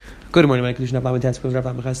Good morning, my Kidushin.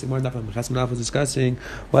 Was discussing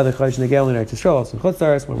whether Chodesh Negel and Eretz Yisrael also in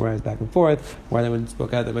Chutzlaretz, when we're back and forth, why they went and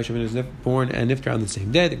spoke out that Moshe Rabbeinu was born and Niftar on the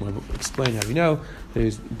same day. They want to explain how we know that he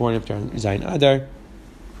was born Niftar on Zayin Adar.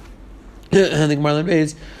 And the Gemara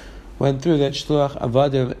Beis went through that Shluach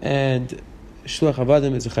Avadim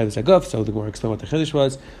is a Chayvus Haguf. So the Gemara explained what the Chiddush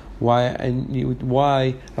was. Why I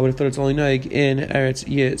would have thought it's only Noig in Eretz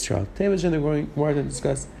Yisrael. Today we're going to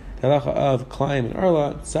discuss the halacha of Klaim and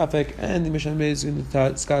Arla, Safek, and the Mishnah is going to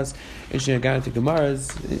discuss interesting Aganatic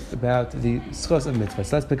Gemaras about the schos of mitzvahs.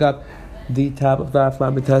 So let's pick up the top of the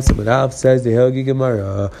Aflamitas. What Alf says the Helgi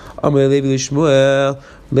Gemara. Amar Levi Shmuel.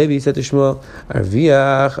 Levi said to Shmuel,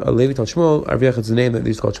 Arviach. Levi told Shmuel, Arviach is the name that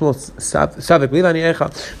he's called Shmuel. Safek, Levi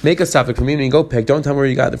Echa. Make a Safek for me and go pick. Don't tell me where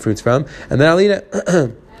you got the fruits from, and then I'll eat it.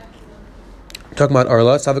 Talking about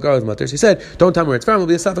Arla, Savik Arla's mother. So he said, don't tell me where it's from, it'll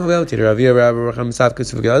be a Savik Avelatir.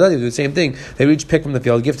 Do the same thing. They would each pick from the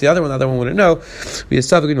field, give to the other one wouldn't know. Be a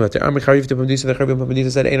Savik Mother.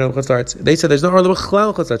 They said there's no Arla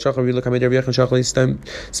B'chlal Chutzlaretz. Shachar Rila Kamei Derbiach and Shachar Listem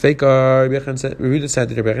Sveikar. Rebechan said, Rila said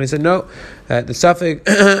to Derbiach, and he said, no, the Savik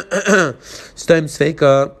Stem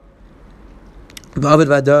Sveika V'avid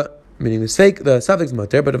Vada, meaning the Savik's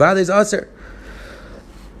mother, but the Vada is Aser.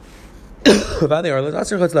 Vade Arla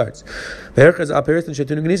Aser Chutzlaretz. Ve'erchaz aperis and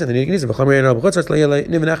shetunu gnisa. They need gnisa. V'chomer yena b'chutzlaretz le'yelei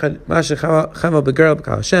nivenachad mashe chava b'gerl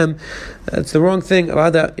b'kal Hashem. That's the wrong thing.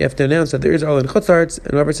 Avada, you have to announce that there is Arla in Chutzlaretz,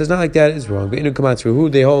 and whoever says not like that is wrong. But inu come out through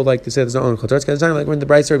who they hold like to say there's no Arla in Chutzlaretz. Because it's not like when the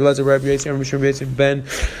Brayser Blazer Rabbi Yisrael Mishum Yisrael Ben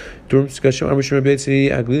Durm Skashim Mishum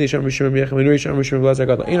Yisrael Aglili Sham Mishum Yisrael Minuri Sham Mishum Blazer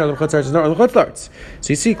God. Ain't Arla in Chutzlaretz. There's no Arla in Chutzlaretz. So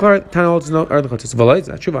you see, Tana holds no Arla in Chutzlaretz. V'loi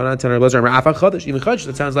that's true. V'anan Tana Blazer Afa Chodesh even Chodesh.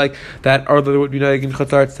 That sounds like that Arla would be not in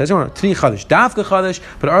Chutzlaretz. That's not Tani Chodesh. Dafka Chodesh,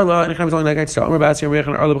 but Arla and Chayim is only like Eretz Yisrael. Amar Basi Amar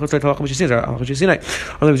Arla b'chutzlaretz halacha m'shesinai. Halacha m'shesinai.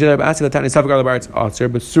 Arla b'zilai b'asi l'tani Savik Arla b'aretz Aser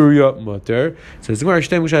b'Surya Mutter. Says the Gemara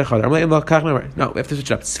Shtei Mushai Chad. Amar Imla Kach Memar. No, we have to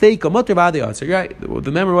switch it up. Sveika Mutter V'adei Aser. Right.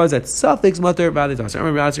 The memory was that Suffix Mutter V'adei Aser.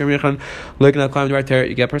 Amar Basi Amar Yechan looking at climb the right there.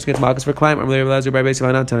 You get a person gets malchus for climb. Amar Lezer by basi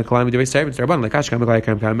v'anan tana climb the very start. It's Rabban like Kashkam Klai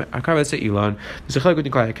Karam Karam. Akarva say Elon. There's a chilek with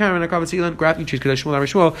Klai Karam and Akarva say Elon. Graph you choose because Shmuel Amar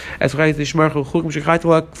Shmuel. As Chayit the Shmar Chukum Shechayt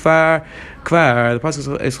Kfar. The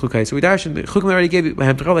pasuk is Chukai. So we darshan the Chukum already gave you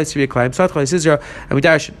Behem Tachol. Let's see a climb. Sad Chol Sizra, and we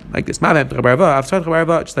darshan like this. Ma Behem Tachol Barava. Av Sad Chol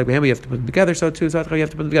Barava. Just like Behem, you have to put them together. So too Sad Chol, you have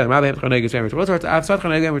to put them together. Ma Behem Tachol Negus Behem. What sorts? Av Sad Chol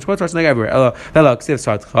Negus. What sorts? Neg everywhere. Ella Ksiv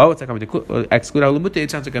Sad Chol. What's that coming to exclude? Halumuti. It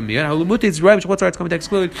sounds like a miyah. Halumuti is right. What sorts coming to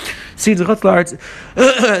exclude? Seeds of Chutzlaretz.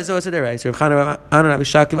 So it's there, right? So Chana Anan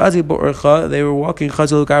Abishakiv Azi Borcha. They were walking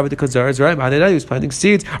Chazal Gar with the Kazars, right? He was planting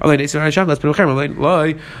seeds. Let's put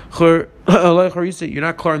you're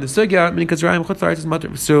not clear on the sugya, because Rayim Chutzlaretz is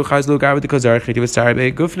mutter. So Chazal Gar with the Kazar. Chiti was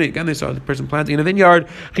Sarabei Gufni. Again, they saw the person planting in a vineyard.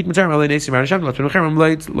 Chit Matar Malay Nesi Marasham. Let's put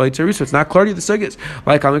light Saruso. It's not clear to the sugyas.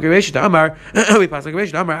 Like Kamikation to Amar. We pass like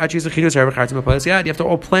Kamikation to Amar. Actually, it's a Chidus Harvard Chartim Apollos. You have to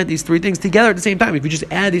all plant these three things together at the same time. If you just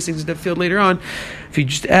add these things into the field later on, if you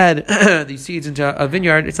just add these seeds into a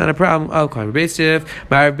vineyard, it's not a problem. Oh, climb basif.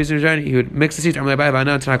 Marav business journey. He would mix the seeds. I'm like, bye,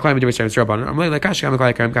 not to climb into a service rabban. I'm like, Kash, I'm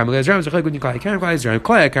like, Karam, Karam, Karam, Karam, Karam, Karam,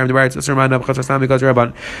 Karam, Karam, the words, Asarman, Abkhazastan, because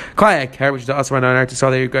rabban. Kayak, which is also on our to saw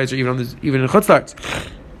that you guys are even in Chutzlaretz.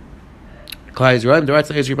 Klai is right. The right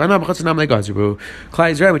side is Rabban, Abkhazastan, like Gazru.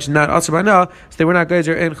 Klai is right, which is not also by now, so they were not guys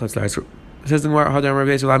are in Chutzlaretz. Says the Gemara, Hadam Rav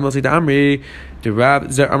Yisrael, Moshe Amri, the Rav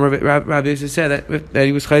Yisrael said that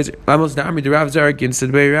he was Chayzer. Moshe Amri, the Rav Zer against the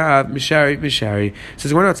Rav Mishari.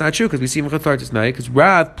 Says, well, no, it's not true because we see him Chutzlaretz tonight because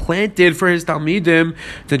Rav planted for his Talmidim.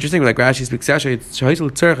 It's interesting, like Rashi speaks. Rav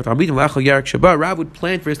would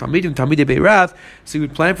plant for his Talmidim, Talmidei Bei Rav, so he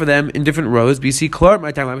would plant for them in different rows. But you see, Klar,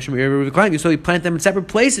 my time, so he plant them in separate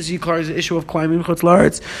places. You see, Klar is the issue of climbing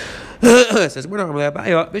Chutzlaretz. Says, we're not going to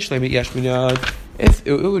if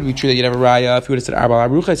it would be true that you'd have a raya, if he would have said Arba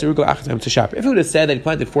Arucha, so go Achatam to Shop. If he would have said that he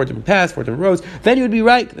planted 4 different paths, 4 different rows, then he would be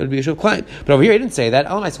right. That would be a shul climb. But over here, he didn't say that.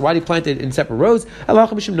 So why did he plant it in separate rows? Allah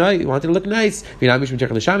you wanted to look nice. You wanted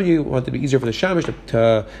to be easier for the shamish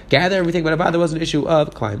to gather everything. But there was an issue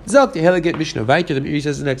of climb. Zok the Heligit Mishnah Vaiter. The Mishnah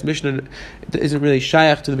says the next Mishnah isn't really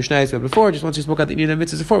shaykh to the Mishnah we had before. Just once you spoke out the Indian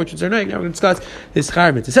mitzvahs before, which is our night. Now we're going to discuss this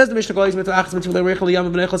char mitzvah. It says the Mishnah calls mitzvah achas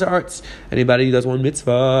mitzvah arts. Anybody who does one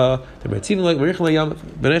mitzvah, the mitzvah like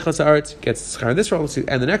Art gets schar in this world,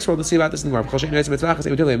 and the next world we'll see about this in the Gemara. Says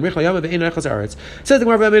the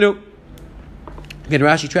Gemara. Again,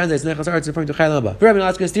 Rashi translates Nechas Arts referring to Chayil Haba. Rabbi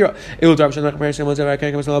Latzka Stira. Ilu Darb Shanach Mer Shem Lozav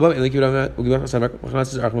Arkan Kamas Laba. Ilik Yudav Ugivat Samak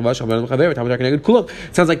Machnas Ark Mavash Shalom Chaver. Tamadar Keneged Kulam.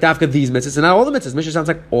 Sounds like Dafka these mitzvahs, and not all the mitzvahs. Mishnah sounds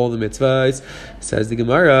like all the mitzvahs. Says the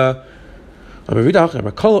Gemara.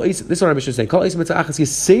 This one I should say.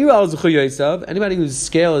 Anybody whose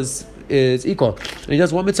scale is is equal. And he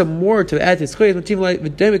does one mitzvah more to add to his chayes.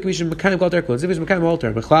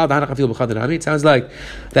 It sounds like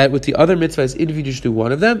that with the other mitzvahs, even if you just do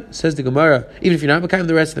one of them, says the Gemara, even if you're not mekayim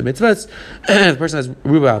the rest of the mitzvahs, the person has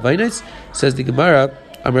ruba avainis, says the Gemara.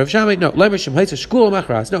 No, it means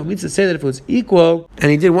to say that if it was equal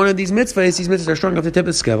and he did one of these mitzvahs are strong enough to tip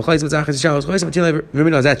the scale. Is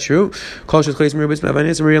that true?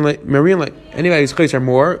 Anybody whose chayes are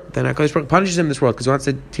more, then HaKadosh Baruch Hu punishes him in this world because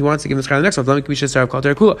he wants to give him this kind of next one. We should start with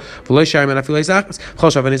Kula.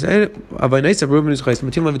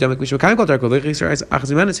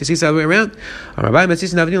 He sees the other way around. Our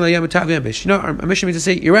mission means to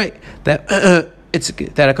say, you're right, that it's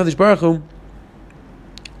that HaKadosh Baruch Hu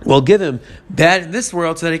will give him bad in this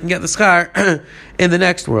world so that he can get the schar in the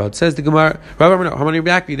next world. Says the Gemara, how many Rabbi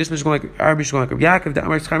Yaakov? This mission is going like our mission going like Rabbi Yaakov. The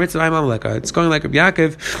Amar Schar Mitzvah I'm Amalekah. It's going like Rabbi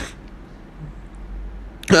Yaakov.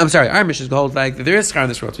 I'm sorry, our mission is to hold like that there is schar in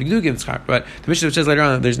this world, so you do give schar. But the mission which says later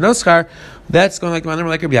on that there's no schar, that's going like the manner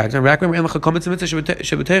like Rabbi Yaakov. And Rabbi Yaakov comments on mitzvah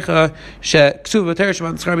shebetecha sheksuv b'teresh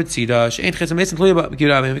shman schar mitzida she'ain chesed meisen tluya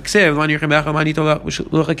b'kidav v'ksev l'man yirchem b'achal man yitol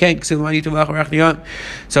l'chakein ksev l'man yitol l'achal rachniyan.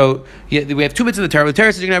 So we have two mitzvahs in the Torah. The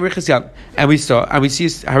Torah says you're going to have riches yam, and we see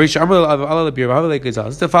Harish Amar of Allah the beer of Allah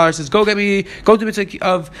Gezal. The father says go to the mitzvah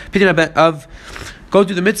of pidyon of. Go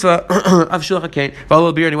do the mitzvah of Shulach HaKain.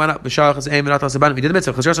 And he went up. He did the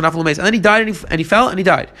mitzvah. And then he died and he fell and he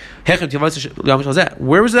died. Where was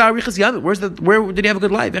the Arichas Yam? Where did he have a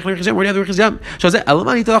good life? Where did he have the Arichas Yam?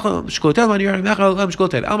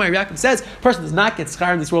 Yaakov says, person does not get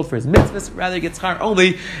schar in this world for his mitzvahs, rather he gets schar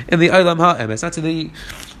only in the Olam HaEmes. That's in the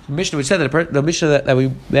Mishnah which said that the Mishnah that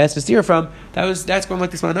we asked to steer from, that's going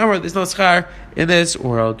like this one. There's no schar in this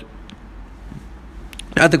world.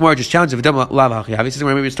 I think Gemara just challenged if it doesn't love He says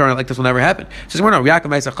maybe a story like this will never happen. He says we're not Yaakov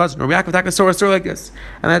Ma'aseh Chazon or Yaakov Taka story like this,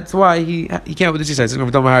 and that's why he came up with this. He says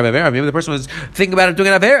maybe the person was thinking about it doing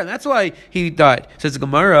an avera, and that's why he died. Says the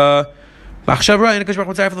Gemara. No,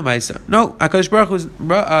 HaKadosh Baruch Hu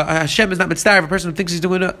Hashem is not mitzvah. If a person who thinks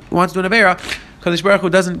wants to do an avera, HaKadosh Baruch Hu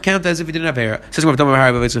doesn't count as if he did an avera.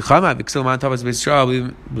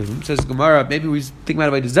 Says Gemara, maybe we think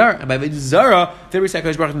about it by Zara, and by Zara, there we say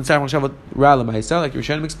HaKadosh Baruch Hu mitzvah ra l'maisa, like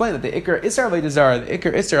Rishonim explained that the ikar isar by Zara, the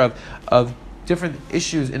ikar isar of different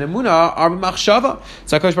issues in Emunah are b'machshava.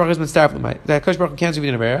 So HaKadosh Baruch Hu is mitzvah l'maisa. The HaKadosh Baruch Hu can't do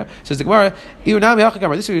an avera. Says the Gemara, this is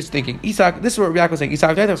what he was thinking. This is what Yaakov was saying. If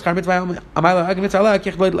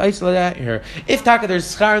Taka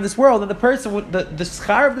there's schar in this world, then the person would, the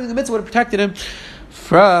schar of doing the mitzvah would have protected him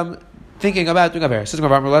from thinking about doing avera. Says the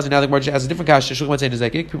Gemara, now the Gemara has a different kasha.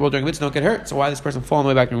 People doing mitzvah don't get hurt. So why this person falling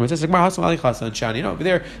way back to the mitzvah? Over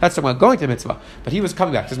there, that's talking about going to the mitzvah, but he was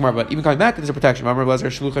coming back. Says Gemara, but even coming back, there's a protection. Sorry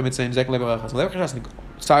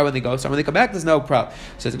when they go. Sorry when they come back, there's no problem.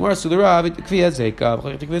 Says Gemara, it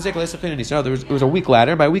was a weak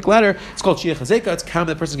ladder. By a weak ladder, it's called shiach hazeka. It's common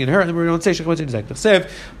that the person's getting hurt, and then we don't say shiach hazeka.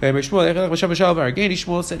 Again,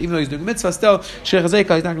 Shmuel said even though he's doing mitzvah, still shiach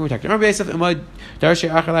hazeka he's not going to protect him.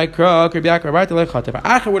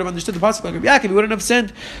 Acher would have understood the pasuk like Rabbi Yaakov, he wouldn't have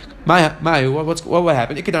sinned. What would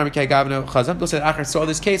happen? They'll say Acher saw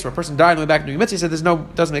this case where a person died and went back and doing mitzvah. He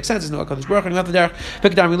said doesn't make sense. There's no HaKadosh Baruch Hu.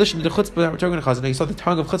 He saw the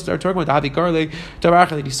tongue of chutzpah that we're talking about. The havi garlic.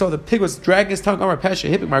 He saw the pig was dragging his tongue over pesha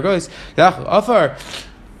hipik margolis. Afar.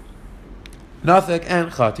 Nafik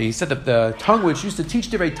and Chati. He said that the tongue which used to teach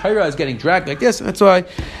Divrei Torah is getting dragged like this, and that's why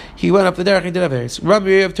he went up the derech and did averis. Rabbi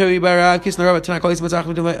of Tobi Barak, Kisna Rabbi Tanakh Kolis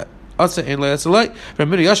Matzach Asa in Leila Salai.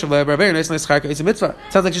 From Minu Yashav Leila very nice schar is a mitzvah.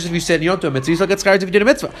 Sounds like just if you said you don't do a mitzvah, you still get schar if you did a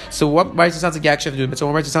mitzvah. So what right it sounds like you actually have to do a mitzvah.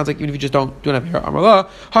 One right it sounds like even if you just don't do an avera. Amrullah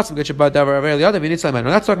Hatzim get Shabbat Davar Avera Liadav.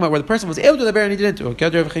 That's talking about where the person was able to do the avera and he didn't do it.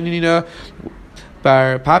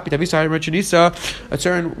 Bar Papi Tavisa Merchanisa, a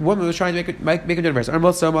certain woman was trying to make him do a verse.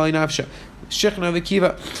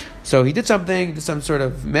 So he did some sort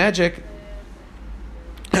of magic,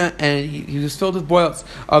 and he was filled with boils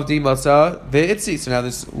of the Masa Ve'itzi. So now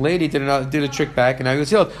this lady did a trick back, and now he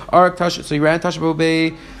was healed. So he ran Tashabu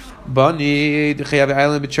Bay. He went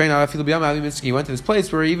to this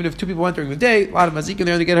place where even if two people went during the day, a lot of mazikim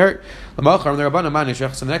there and they get hurt. So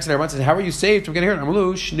the next day, Rabban says, "How are you saved from getting hurt?"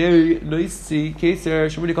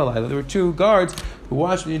 There were two guards who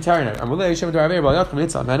watched the entire night. Was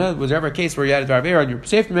there ever a case where you had a dvar avera and you're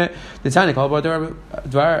saved from it? Because anybody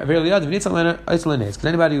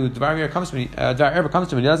who dvar avera comes to me,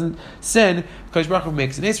 and he doesn't sin, Kodesh Baruch Hu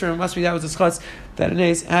makes an ace for him. It must be that was a schutz that an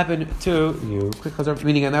ace happened to you. Quick chazor,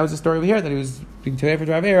 meaning, and that was the story over here that he was being today for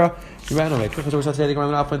dvar avera. He ran away. Quick chazor, today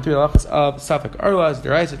going off and through the lachas of Safek Arlas,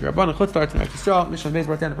 Deraisa, Rabban, Chutzlar, to next Yisrael. Mishnah Beis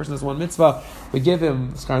brought down the person does one mitzvah. We give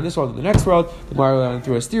him schar in this world and the next world. The Gemara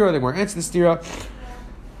through a stira. The Gemara answers the stira.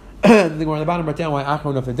 The Gemara on the bottom brought down why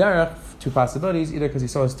Achron of the Derech. Two possibilities: either because he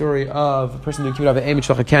saw a story of a person doing kibbutz aim and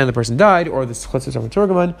shlach the person died, or this chutzes of a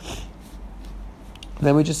turgaman.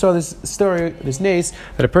 Then we just saw this story, this nace,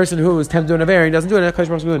 that a person who is tempted to do an aver, he doesn't do it, Kadosh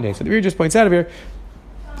Baruch Hu nace. So the Meiri just points out of here,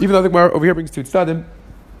 even though the Gemara over here brings two tzadim,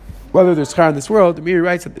 whether there's schar in this world, the Meiri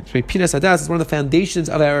writes that Pinas Hadas is one of the foundations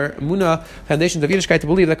of our Emunah, foundations of Yiddishkeit, to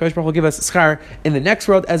believe that Kadosh Baruch Hu will give us schar in the next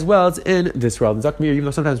world as well as in this world. And Zak Meiri, even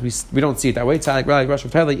though sometimes we don't see it that way, it's like Rosh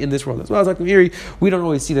Hashanah in this world as well. Zak Meiri, we don't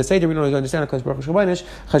always see the Seder, we don't always understand Kadosh Baruch Hu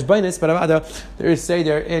Cheshbainis, but Avada, there is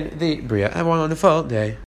Seder in the Bria. Everyone on the full day.